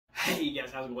Hey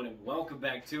guys, how's it going? And welcome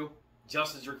back to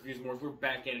Justin's Reviews More. We're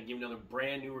back at it, giving another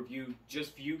brand new review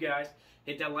just for you guys.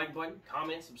 Hit that like button,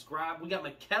 comment, subscribe. We got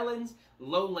McClellands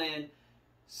Lowland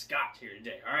Scotch here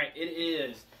today. Alright, it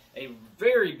is a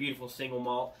very beautiful single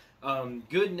malt.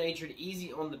 Good-natured,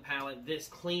 easy on the palate. This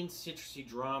clean, citrusy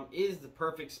drum is the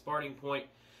perfect starting point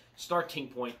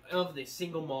of the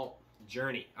single malt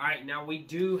journey. Alright, now we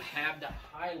do have the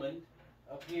Highland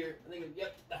up here. I think,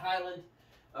 yep, the Highland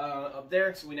up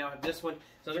there, so we now have this one.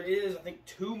 So there is, I think,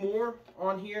 two more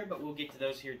on here, but we'll get to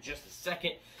those here in just a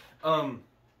second.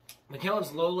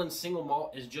 McClellands Lowland Single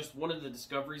Malt is just one of the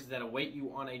discoveries that await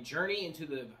you on a journey into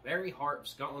the very heart of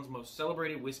Scotland's most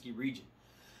celebrated whiskey region.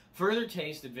 Further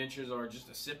taste adventures are just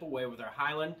a sip away with our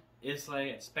Highland, Islay,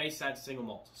 and Speyside Single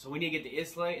Malt. So we need to get the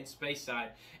Islay and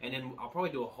Speyside, and then I'll probably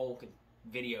do a whole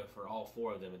video for all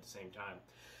four of them at the same time.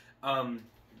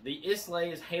 The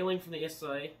Islay is hailing from the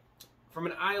Islay, from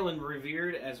an island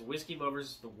revered as whiskey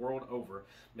lovers the world over.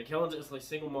 McClellands Islay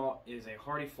Single Malt is a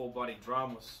hearty, full-bodied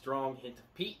drum with strong hint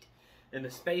of peat. And the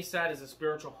Speyside is a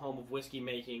spiritual home of whiskey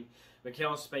making.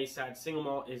 McClellands Speyside Single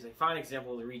Malt is a fine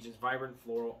example of the region's vibrant,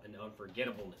 floral, and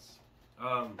unforgettableness.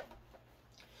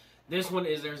 This one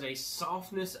is, there's a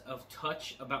softness of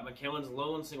touch about McClellands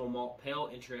Lowland Single Malt, pale,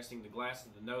 interesting, the glass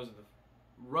of the nose of the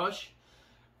rush.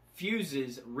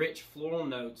 Fuses rich floral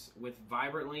notes with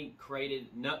vibrantly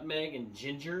created nutmeg and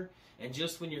ginger, and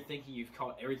just when you're thinking you've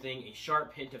caught everything, a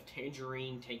sharp hint of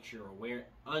tangerine takes you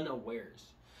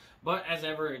unawares. But as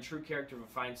ever, a true character of a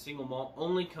fine single malt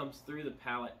only comes through the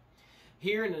palate.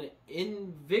 Here, an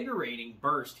invigorating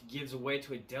burst gives way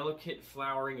to a delicate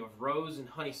flowering of rose and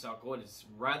honeysuckle. It is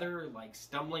rather like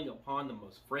stumbling upon the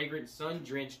most fragrant,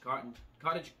 sun-drenched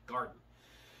cottage garden.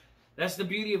 That's the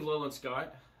beauty of Lowland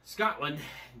Scotland,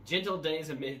 gentle days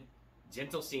amid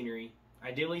gentle scenery,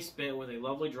 ideally spent with a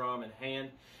lovely drum in hand,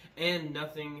 and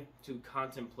nothing to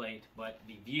contemplate but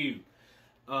the view.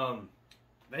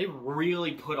 They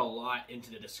really put a lot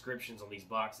into the descriptions on these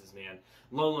boxes, man.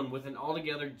 Lowland, with an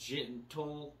altogether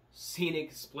gentle,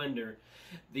 scenic splendor.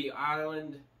 The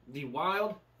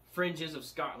wild fringes of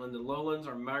Scotland, the lowlands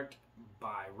are marked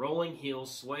by rolling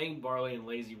hills, swaying barley, and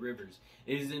lazy rivers.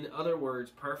 It is, in other words,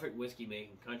 perfect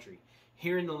whiskey-making country.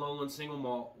 Here in the Lowland Single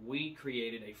Malt, we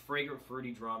created a fragrant,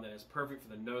 fruity drum that is perfect for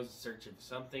the nose in search of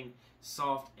something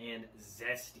soft and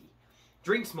zesty.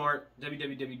 Drink smart,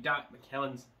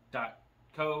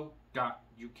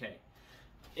 www.mcclellands.co.uk.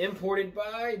 Imported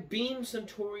by Beam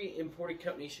Suntory Imported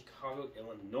Company, Chicago,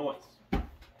 Illinois. Go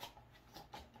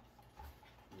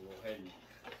ahead and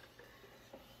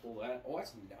pull that. Oh,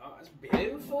 that's nice.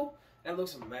 Beautiful. That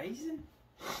looks amazing.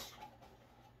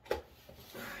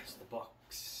 There's the box.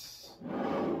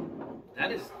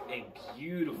 That is a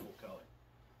beautiful color.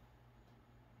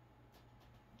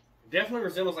 Definitely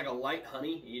resembles like a light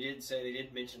honey. You did say they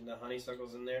did mention the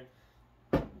honeysuckles in there.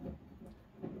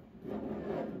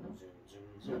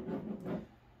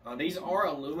 These are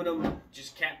aluminum,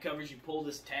 just cap covers. You pull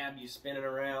this tab, you spin it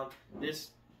around. This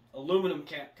aluminum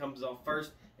cap comes off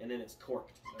first, and then it's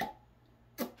torqued.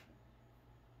 So.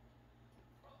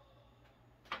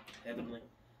 Heavenly.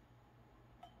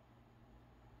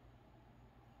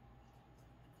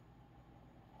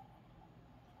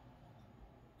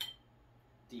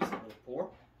 Decent little pour.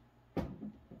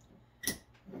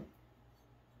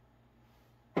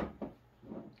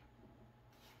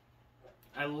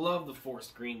 I love the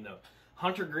forest green though.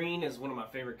 Hunter green is one of my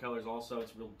favorite colors also.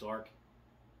 It's real dark.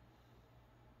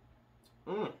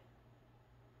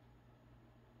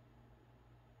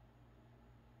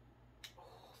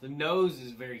 The nose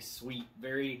is very sweet,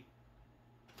 very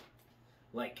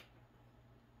like,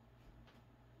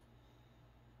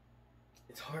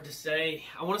 it's hard to say.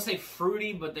 I want to say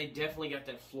fruity, but they definitely got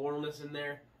that floralness in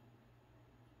there.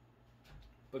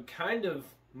 But kind of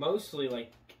mostly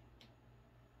like,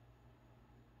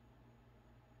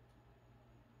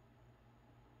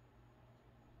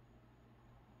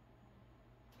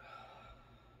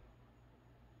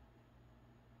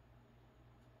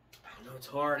 I don't know, it's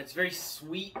hard. It's very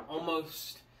sweet,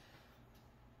 almost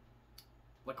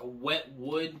like a wet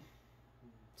wood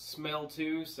smell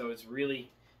too. So it's really,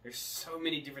 there's so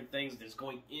many different things that's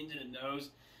going into the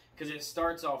nose, because it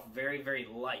starts off very, very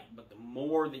light, but the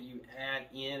more that you add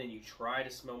in and you try to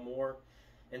smell more,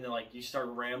 and then like you start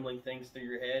rambling things through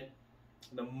your head,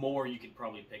 the more you could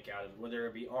probably pick out of it, whether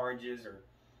it be oranges or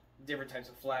different types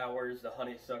of flowers, the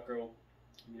honeysuckle,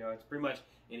 you know, it's pretty much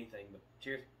anything. But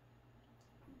cheers.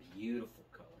 Beautiful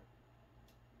color.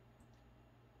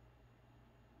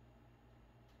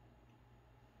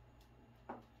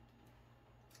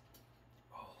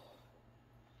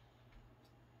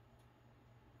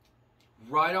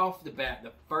 right off the bat,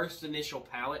 the first initial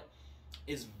palate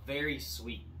is very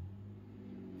sweet.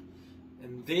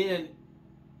 And then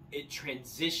it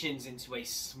transitions into a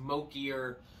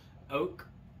smokier oak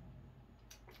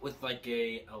with like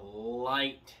a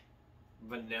light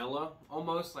vanilla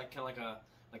almost, like kind of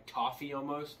like toffee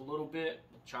almost, a little bit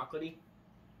chocolatey.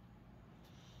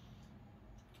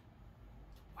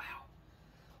 Wow.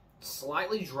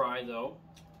 Slightly dry though.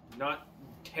 Not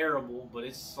terrible, but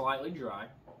it's slightly dry.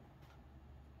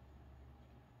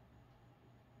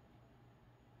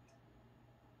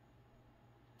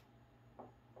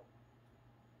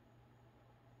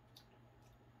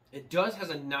 It does has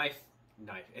a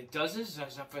It does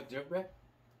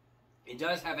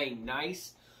have a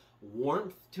nice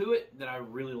warmth to it that I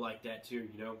really like that too,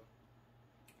 you know.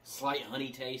 Slight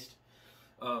honey taste.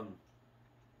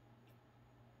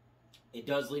 It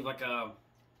does leave like a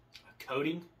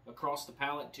coating across the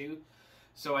palate too.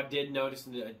 So I did notice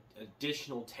an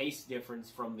additional taste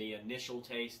difference from the initial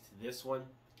taste to this one.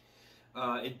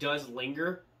 It does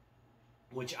linger,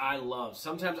 which I love.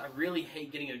 Sometimes I really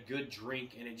hate getting a good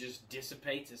drink and it just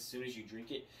dissipates as soon as you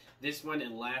drink it. This one,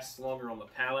 it lasts longer on the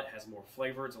palate, has more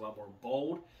flavor, it's a lot more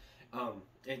bold.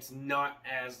 It's not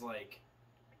as like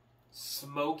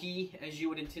smoky as you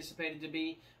would anticipate it to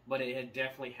be, but it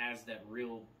definitely has that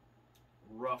real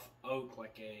rough oak,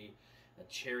 like a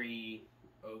cherry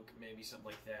oak, maybe something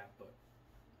like that, but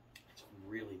it's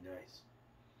really nice.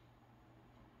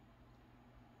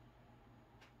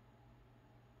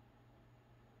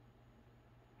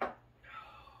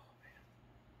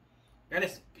 That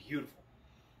is beautiful.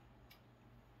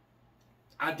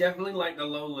 I definitely like the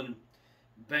Lowland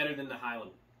better than the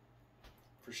Highland,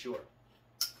 for sure.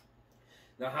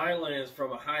 The Highland is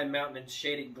from a high mountain and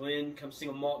shaded glen, comes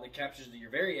single malt that captures your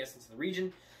very essence of the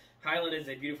region. Highland is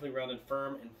a beautifully rounded,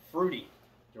 firm, and fruity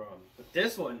drum. But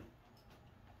this one,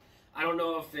 I don't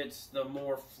know if it's the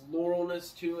more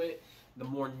floralness to it, the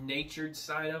more natured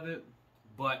side of it,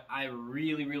 but I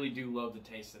really, really do love the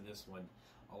taste of this one.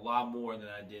 A lot more than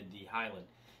I did the Highland.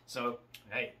 So,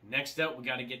 hey, next up we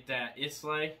got to get that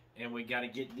Islay, and we got to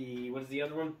get the, what is the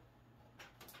other one?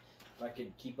 If I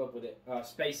could keep up with it,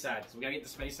 Speyside. So we got to get the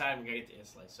Speyside and we got to get the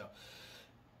Islay. So,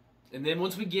 and then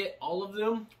once we get all of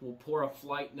them, we'll pour a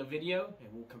flight in a video,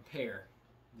 and we'll compare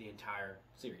the entire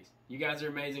series. You guys are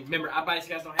amazing. Remember, I buy so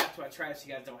you guys don't have to. I try so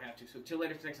you guys don't have to. So, till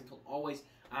later, thanks, until always,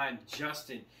 I'm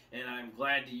Justin, and I'm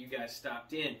glad that you guys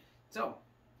stopped in. So,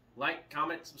 like,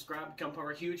 comment, subscribe, become part of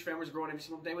our huge family. We're growing every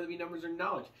single day, whether it be numbers or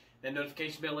knowledge. That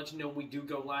notification bell lets you know when we do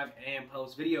go live and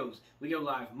post videos. We go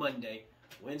live Monday,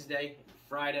 Wednesday, and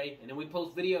Friday, and then we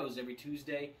post videos every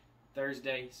Tuesday,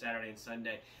 Thursday, Saturday, and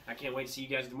Sunday. I can't wait to see you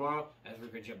guys tomorrow as we're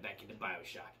going to jump back into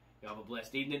BioShock. Y'all have a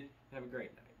blessed evening. Have a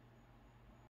great night.